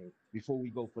in the game before we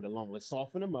go for the long. Let's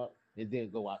soften them up and then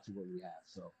go out to what we have.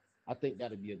 So I think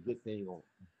that'd be a good thing on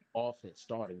offense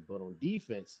starting, but on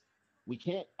defense, we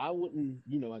can't. I wouldn't,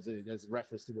 as a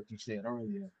reference to what you said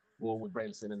earlier, or what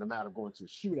Brandon said in the matter of going to a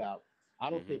shootout. I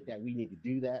don't Mm-hmm. think that we need to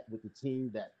do that with the team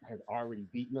that has already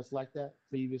beaten us like that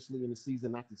previously in the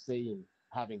season. Not to say in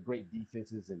having great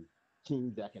defenses and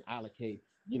teams that can allocate,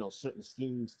 certain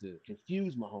schemes to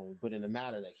confuse Mahomes, but in the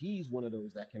matter that he's one of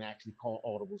those that can actually call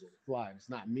audibles on the fly. And it's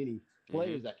not many Mm-hmm.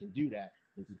 players that can do that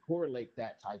and to correlate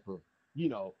that type of,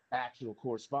 actual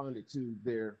correspondent to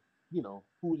their,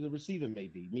 who the receiver may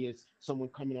be. Me, it's someone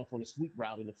coming off on a sweep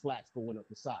route in the flats going up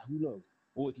the side. Who knows?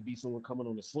 Or it could be someone coming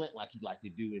on the slant like he'd like to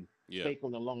do and Yeah. fake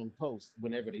on the long post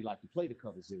whenever they like to play the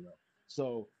cover zero.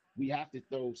 So we have to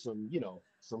throw some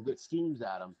good schemes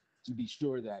at him to be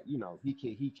sure that,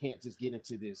 he can't just get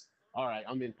into this, all right,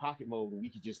 I'm in pocket mode and we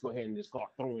could just go ahead and just start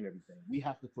throwing everything. We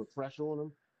have to put pressure on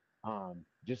him.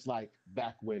 Just like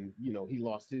back when, he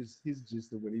lost his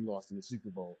gist of when he lost in the Super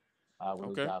Bowl, when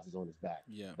those Okay. guys was on his back.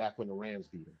 Yeah. Back when the Rams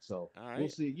beat him. So All we'll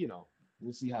right. see,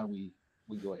 we'll see how we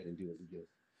go ahead and do what we do.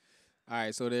 All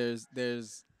right, so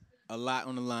there's a lot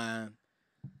on the line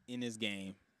in this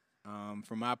game.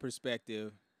 From my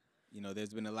perspective,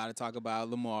 there's been a lot of talk about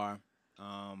Lamar.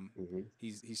 Hmm.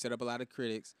 He's set up a lot of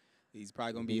critics. He's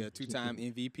probably gonna be Hmm. a two-time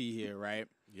MVP here, right?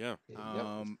 Yeah.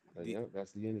 Yep. The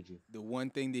That's the energy. the one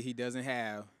thing that he doesn't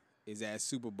have is that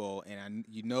Super Bowl, and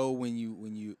when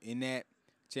you in that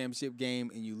championship game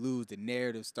and you lose, the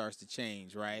narrative starts to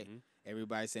change, right? Mm-hmm.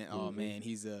 Everybody's saying, "Oh Hmm. man,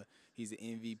 he's an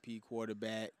MVP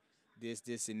quarterback,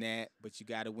 this and that," but you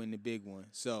got to win the big one.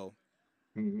 So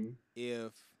Hmm.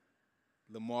 if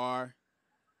Lamar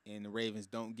and the Ravens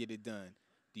don't get it done,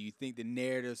 do you think the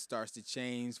narrative starts to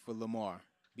change for Lamar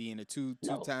being a two two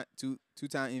No. time two two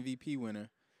time MVP winner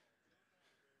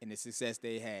and the success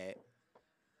they had?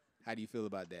 How do you feel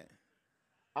about that?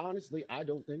 Honestly, I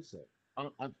don't think so.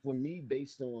 For me,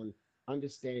 based on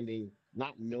understanding,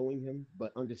 not knowing him,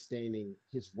 but understanding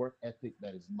his work ethic,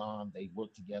 that his mom, they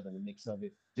worked together in the mix of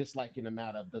it, just like in a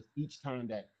matter of each time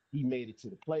that he made it to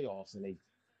the playoffs and they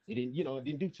didn't, it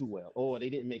didn't do too well, or they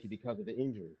didn't make it because of the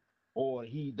injury, or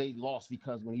they lost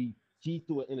because when he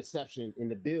threw an interception in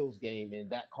the Bills game and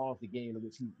that caused the game in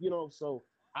which so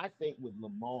I think with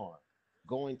Lamar,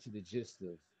 going to the gist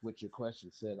of what your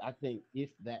question said, I think if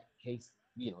that case,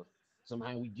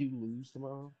 somehow we do lose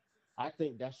tomorrow, I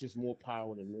think that's just more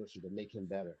power and inertia to make him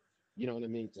better. You know what I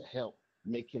mean? To help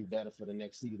make him better for the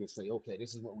next season and say, okay,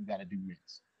 this is what we got to do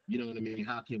next. You know what I mean?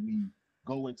 How can we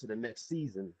go into the next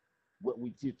season what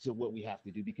we did to what we have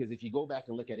to do? Because if you go back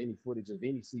and look at any footage of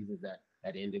any seasons that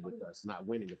ended with us not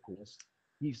winning, of course,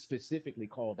 he specifically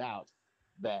called out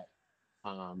that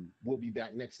we'll be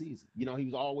back next season. He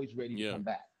was always ready to Yeah. come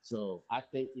back. So I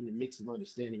think in the mix of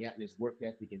understanding that and his work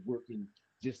ethic and working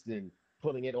just in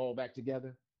pulling it all back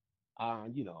together,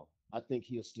 I think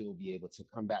he'll still be able to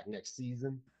come back next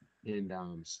season and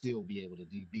still be able to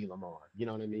be Lamar. You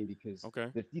know what I mean? Because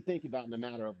Okay. if you think about in the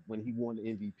matter of when he won the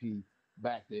MVP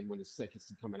back then, when his second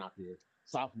coming out there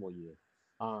sophomore year,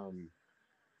 um,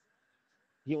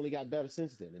 he only got better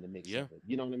since then in the mix Yeah. of it.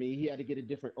 You know what I mean? He had to get a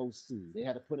different OC. They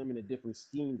had to put him in a different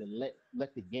scheme to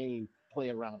let the game play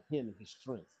around him and his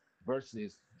strengths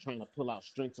versus trying to pull out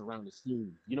strengths around the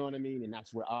scheme. You know what I mean? And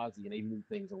that's where Ozzy and they moved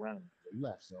things around. They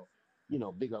left. So,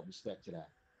 big up respect to that.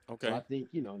 So I Okay.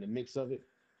 think, in the mix of it,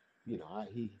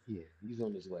 he's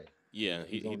on his way. Yeah.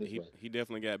 He He's he on his he way. he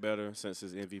definitely got better since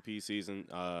his MVP season.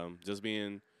 Just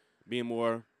being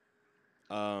more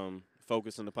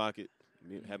focused in the pocket,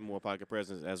 having more pocket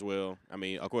presence as well. I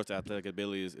mean, of course, the athletic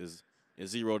ability is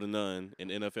zero to none in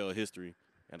NFL history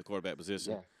at the quarterback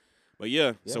position. Yeah. But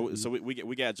yeah, Yeah.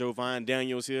 we got Jovan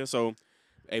Daniels here. So,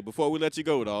 hey, before we let you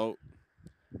go, dog,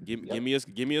 give Yep.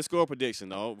 give me a score prediction,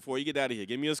 dog. Before you get out of here,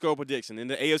 give me a score prediction in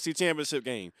the AFC Championship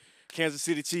game, Kansas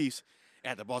City Chiefs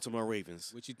at the Baltimore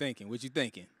Ravens. What you thinking? What you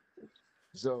thinking?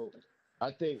 So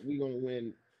I think we're gonna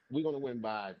win. We're gonna win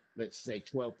by, let's say,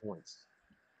 12 points.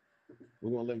 We're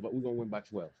gonna win by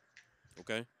 12.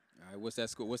 Okay. All right, what's that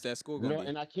score? What's that score gonna be?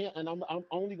 And I can't, and I'm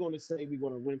only going to say we're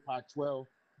going to win by 12,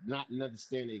 not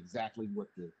understanding exactly what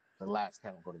the last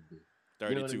count going to be.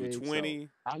 You know what I mean? So 32-20.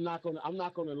 I'm not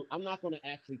gonna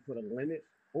actually put a limit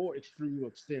or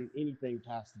extend anything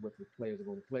past what the players are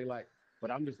going to play like. But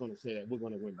I'm just going to say that we're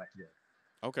going to win by 12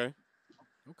 Okay.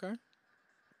 Okay.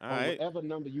 All on right. whatever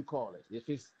number you call it. If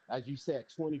it's, as you said,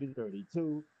 20 to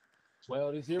 32,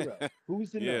 12-0.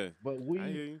 Who's to know? Yeah, But I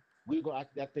hear you.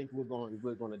 I think we're going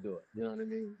to do it. You know what I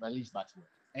mean? At least by 12.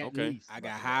 At Okay. least I by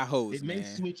got 12. high hopes, It may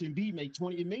man. switch and be make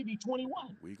 20. It may be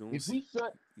 21. We gonna If see. we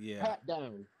shut Yeah. Pat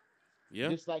down, Yeah.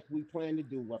 just like we plan to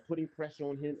do, by putting pressure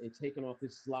on him and taking off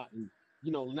his slot and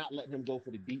not letting him go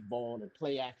for the deep ball and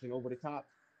play action over the top,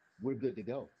 we're good to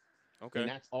go. And Okay.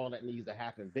 that's all that needs to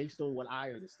happen based on what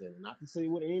I understand. Not to say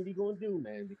what Andy gonna do,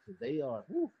 man, because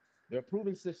they're a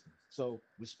proven system. So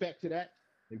respect to that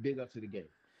and big up to the game.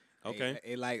 Okay.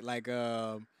 Hey,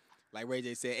 like Ray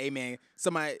J said, hey man,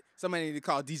 somebody need to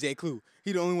call DJ Clue.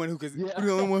 He the only one who can. Yeah. He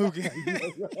the only one who can.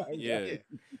 Yeah.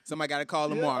 Somebody got to call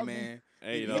Yeah, Lamar, I mean, man.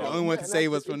 Hey, He's you the know. only one to and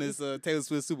save I us from think this Taylor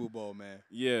Swift Super Bowl, man.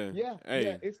 Yeah. yeah,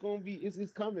 Hey. it's gonna be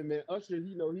it's coming, man. Usher,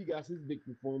 he got his big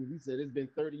performance. He said it's been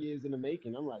 30 years in the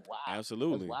making. I'm like, wow,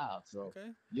 Absolutely. that's wild. So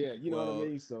Okay. yeah, you know what Well, I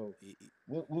mean. So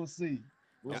we'll see.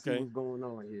 We'll see Okay. what's going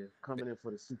on here, coming in for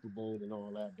the Super Bowl and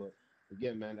all that. But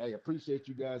again, man, hey, appreciate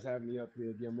you guys having me up here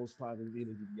again. Most positive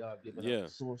energy, y'all giving Yeah. up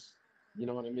the source. You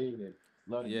know what I mean? And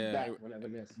love to be Yeah. back whenever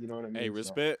next. You know what I mean? Hey, So,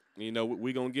 respect. You know,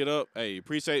 we gonna get up. Hey,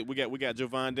 appreciate we got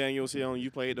Javon Daniels here on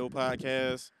Uplayedtho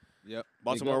podcast. Yep.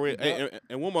 Baltimore Big Red. up. Hey,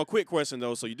 and one more quick question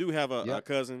though. So you do have a Yep.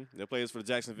 cousin that plays for the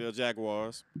Jacksonville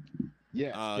Jaguars.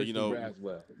 yes, You know,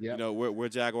 Braswell. Yeah. You know, we're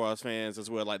Jaguars fans as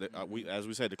well. Like as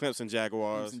we said, the Clemson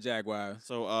Jaguars. Clemson Jaguars.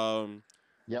 So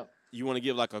Yep. you want to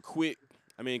give like a quick.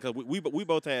 I mean, because we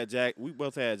both had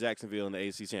Jacksonville in the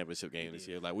AFC Championship game this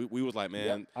year. Like we was like,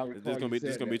 man, Yep, I recall this you gonna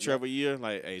said be that, Trevor year.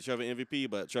 Like, hey, Trevor MVP,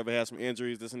 but Trevor has some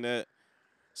injuries, this and that.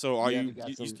 So are Yeah, you they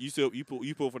got some- you still you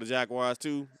pull for the Jaguars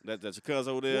too? That's your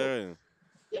cousin over there. And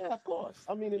Yeah, of course.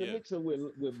 I mean, in the Yeah. mixer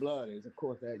with blood is, of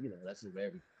course, that that's over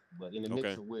everything. But in the Okay.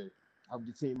 mixer with of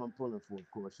the team I'm pulling for,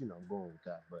 of course, I'm going with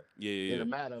that. But yeah, in the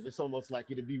matter of, it's almost like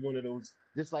it'd be one of those,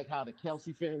 just like how the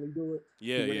Kelsey family do it.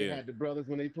 Yeah, when they yeah. had the brothers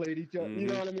when they played each other. You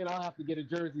know Mhm. what I mean? I'll have to get a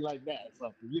jersey like that or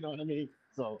something. You know what I mean?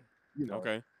 So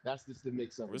Okay. that's just the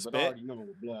mix of it. Respect. But I already know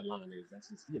what bloodline is. That's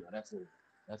just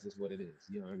that's just what it is.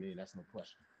 You know what I mean? That's no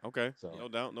question. Okay. So- No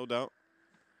doubt.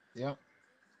 Yeah.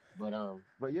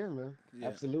 But yeah, man, Yeah.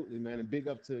 absolutely, man, and big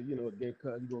up to again,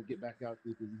 cuz he's gonna get back out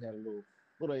there because he had a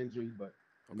little injury, but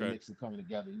the Okay. mix are coming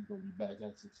together. He's gonna be back.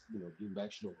 That's just getting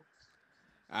back strong.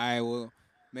 All right, well,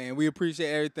 man, we appreciate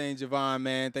everything, Javon,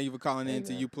 man. Thank you for calling Hey, in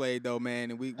to man. You Played, though,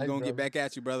 man. And we're Hey, going to get brother. back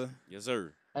at you, brother. Yes,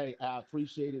 sir. Hey, I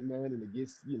appreciate it, man, and it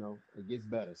gets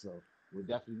better. So we'll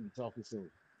definitely be talking soon.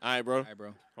 All right, bro. All right,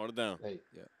 bro. Hold it down. Hey,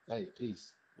 Yeah. Hey,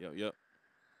 peace. Yep.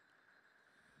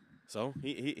 So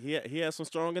he has some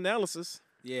strong analysis.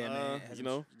 Yeah, man.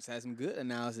 Just Has some good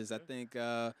analysis. I think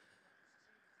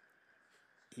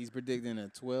he's predicting a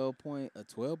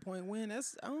 12-point win.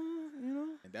 That's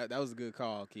and that was a good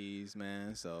call, Keys,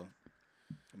 man. So,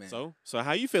 man. So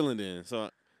how you feeling then? So,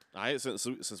 all right, since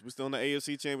we're still in the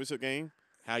AFC Championship game,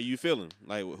 how you feeling?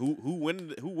 Like who winning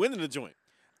the joint?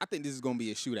 I think this is gonna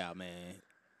be a shootout, man.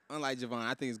 Unlike Javon,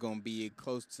 I think it's gonna be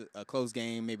a close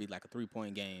game, maybe like a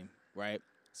 3-point game, right?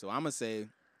 So I'm gonna say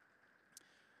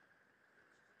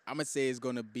it's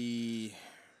gonna be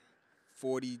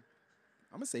 40.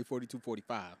 I'm gonna say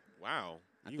 42-45. Wow,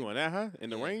 you think- going that high in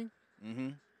the yeah. rain? Mm-hmm.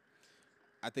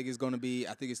 I think it's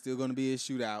still gonna be a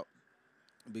shootout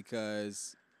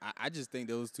because I just think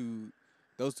those two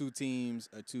teams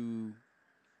are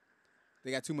they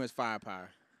got too much firepower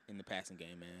in the passing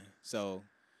game, man. So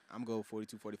I'm going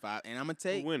 42-45, and I'm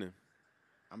gonna Who winning?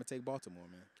 take Baltimore,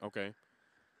 man. Okay.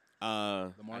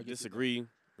 Lamar I gets it disagree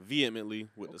vehemently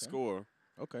with the Okay. score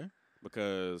Okay.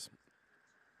 because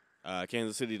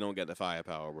Kansas City don't got the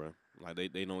firepower, bro. Like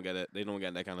they don't got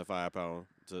that kind of firepower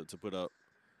to put up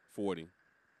 40.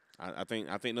 I think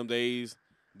them days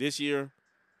this year,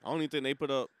 I don't even think they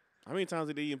put up. How many times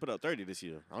did they even put up 30 this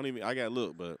year? I got to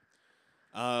look, but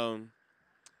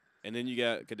and then you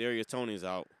got Kadarius Toney's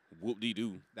out. Whoop de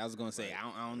doo. That was gonna say Right.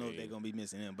 I don't know if they're gonna be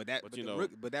missing him, but that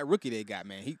But that rookie they got,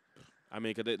 man, he. I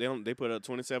mean, cause they put up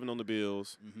 27 on the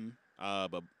Bills. Mm-hmm.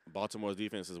 But Baltimore's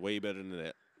defense is way better than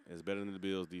that. It's better than the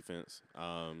Bills' defense.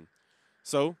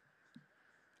 So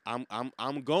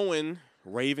I'm going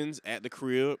Ravens at the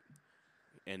crib,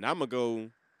 and I'm gonna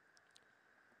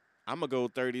go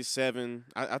 37.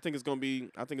 I think it's gonna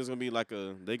be like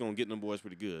they gonna get them boys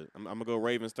pretty good. I'm gonna go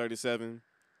Ravens 37,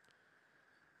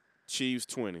 Chiefs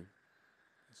 20.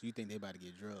 So you think they about to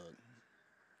get drugged?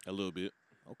 A little bit.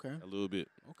 Okay. A little bit.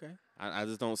 Okay. I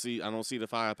just don't see the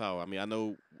firepower. I mean, I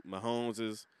know Mahomes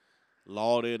is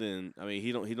lauded, and I mean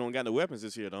he don't got the weapons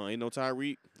this year. Though ain't no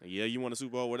Tyreek. Yeah, you won a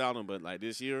Super Bowl without him, but like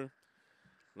this year,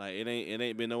 like it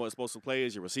ain't been no explosive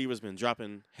players. Your receivers been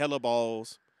dropping hella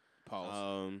balls.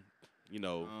 Pause. You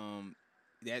know,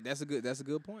 That's a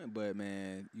good point, but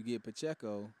man, you get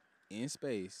Pacheco, In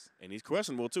space. And he's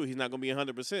questionable too. He's not going to be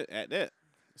 100% at that.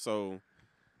 So,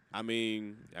 I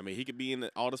mean, he could be in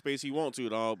all the space he wants to,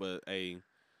 dog. But hey,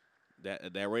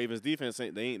 that Ravens defense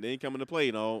they ain't coming to play,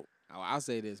 dog. Oh, I'll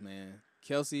say this, man.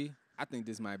 Kelsey, I think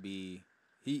this might be.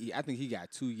 I think he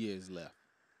got 2 years left.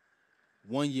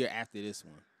 1 year after this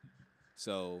one.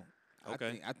 So,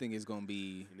 okay. I think it's gonna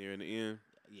be Near in the end.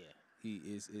 Yeah,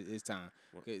 it's time.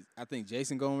 Cause I think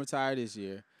Jason gonna retire this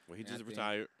year. Well, he just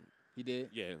retired. He did.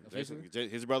 Yeah,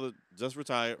 his brother just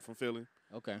retired from Philly.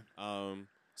 Okay.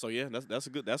 So yeah, that's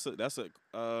a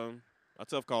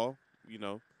tough call, you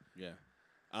know. Yeah.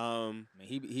 Man,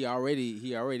 he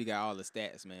already got all the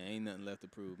stats, man. Ain't nothing left to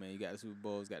prove, man. You got the Super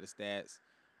Bowls, got the stats.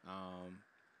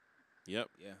 Yep.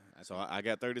 Yeah. So I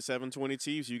got 37-20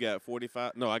 Chiefs. You got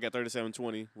 45. No, I got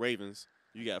 37-20 Ravens.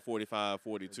 You got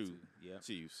 45-42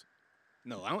 Chiefs.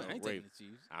 No, I ain't taking the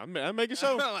Chiefs. I'm making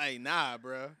sure. Like, nah,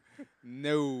 bro.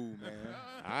 No, man.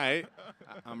 All right.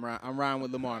 I'm riding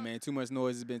with Lamar, man. Too much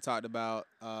noise has been talked about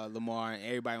Lamar and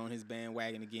everybody on his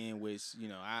bandwagon again, which, you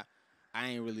know, I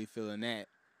ain't really feeling that.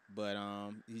 But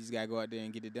he just got to go out there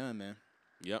and get it done, man.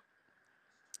 Yep.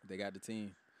 They got the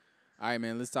team. All right,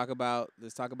 man. Let's talk about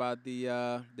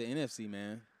the NFC,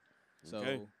 man. So,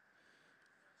 okay.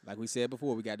 Like we said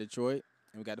before, we got Detroit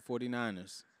and we got the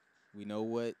 49ers. We know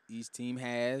what each team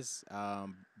has.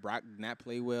 Brock did not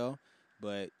play well,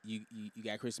 but you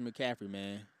got Christian McCaffrey,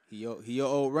 man. He your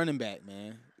old running back,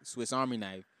 man. Swiss Army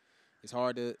knife. It's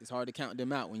hard to count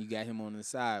them out when you got him on the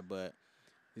side. But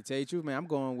to tell you the truth, man, I'm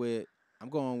going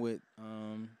with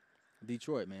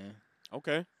Detroit, man.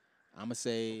 Okay. I'm gonna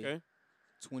say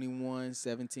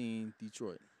 21-17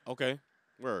 Detroit. Okay.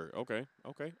 Word. Okay.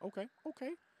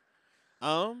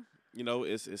 You know,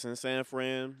 it's in San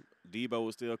Fran. Debo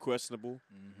is still questionable.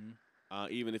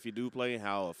 Mm-hmm. Even if he do play,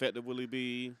 how effective will he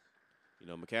be? You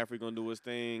know, McCaffrey gonna do his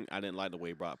thing. I didn't like the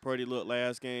way Brock Purdy looked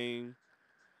last game.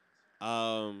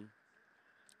 And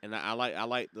I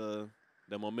like the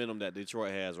momentum that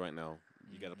Detroit has right now.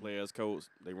 You got a players coach.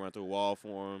 They run through a wall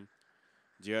for him.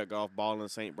 Jared Goff balling,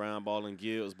 St. Brown balling,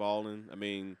 Gibbs balling. I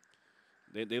mean,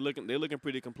 they looking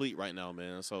pretty complete right now,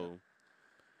 man. So,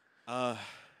 man,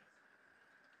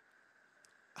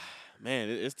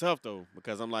 it's tough though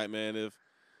because I'm like, man, if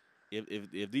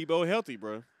Debo healthy,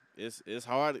 bro, it's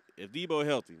hard. If Debo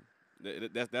healthy,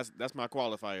 that's my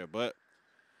qualifier. But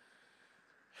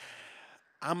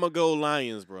I'm gonna go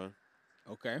Lions, bro.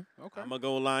 Okay. I'm gonna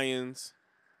go Lions.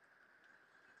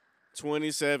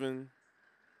 27-23.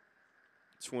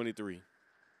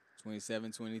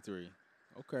 27-23.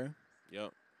 Okay.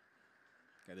 Yep.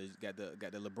 Got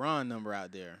the LeBron number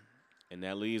out there. And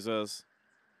that leaves us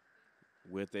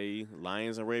with a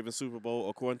Lions and Ravens Super Bowl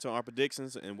according to our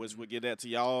predictions, in which we'll get that to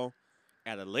y'all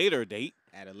at a later date.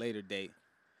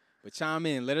 But chime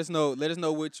in. Let us know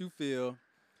what you feel,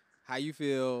 how you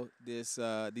feel these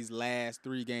last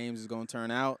 3 games is gonna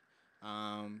turn out.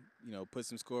 You know, put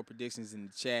some score predictions in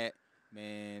the chat.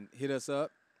 Man, hit us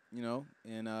up, you know,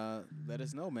 and let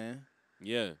us know, man.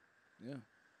 Yeah. Yeah.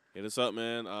 Hit us up,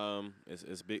 man.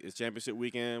 It's championship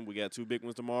weekend. We got 2 big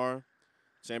ones tomorrow.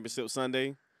 Championship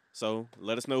Sunday. So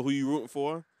let us know who you rooting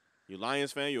for. You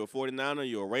Lions fan, you're a 49er,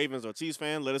 you're a Ravens or Chiefs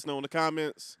fan. Let us know in the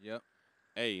comments. Yep.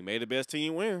 Hey, may the best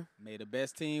team win. May the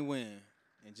best team win.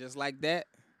 And just like that,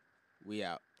 we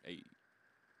out. Hey.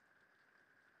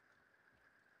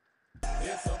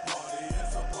 It's a party,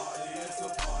 it's a party.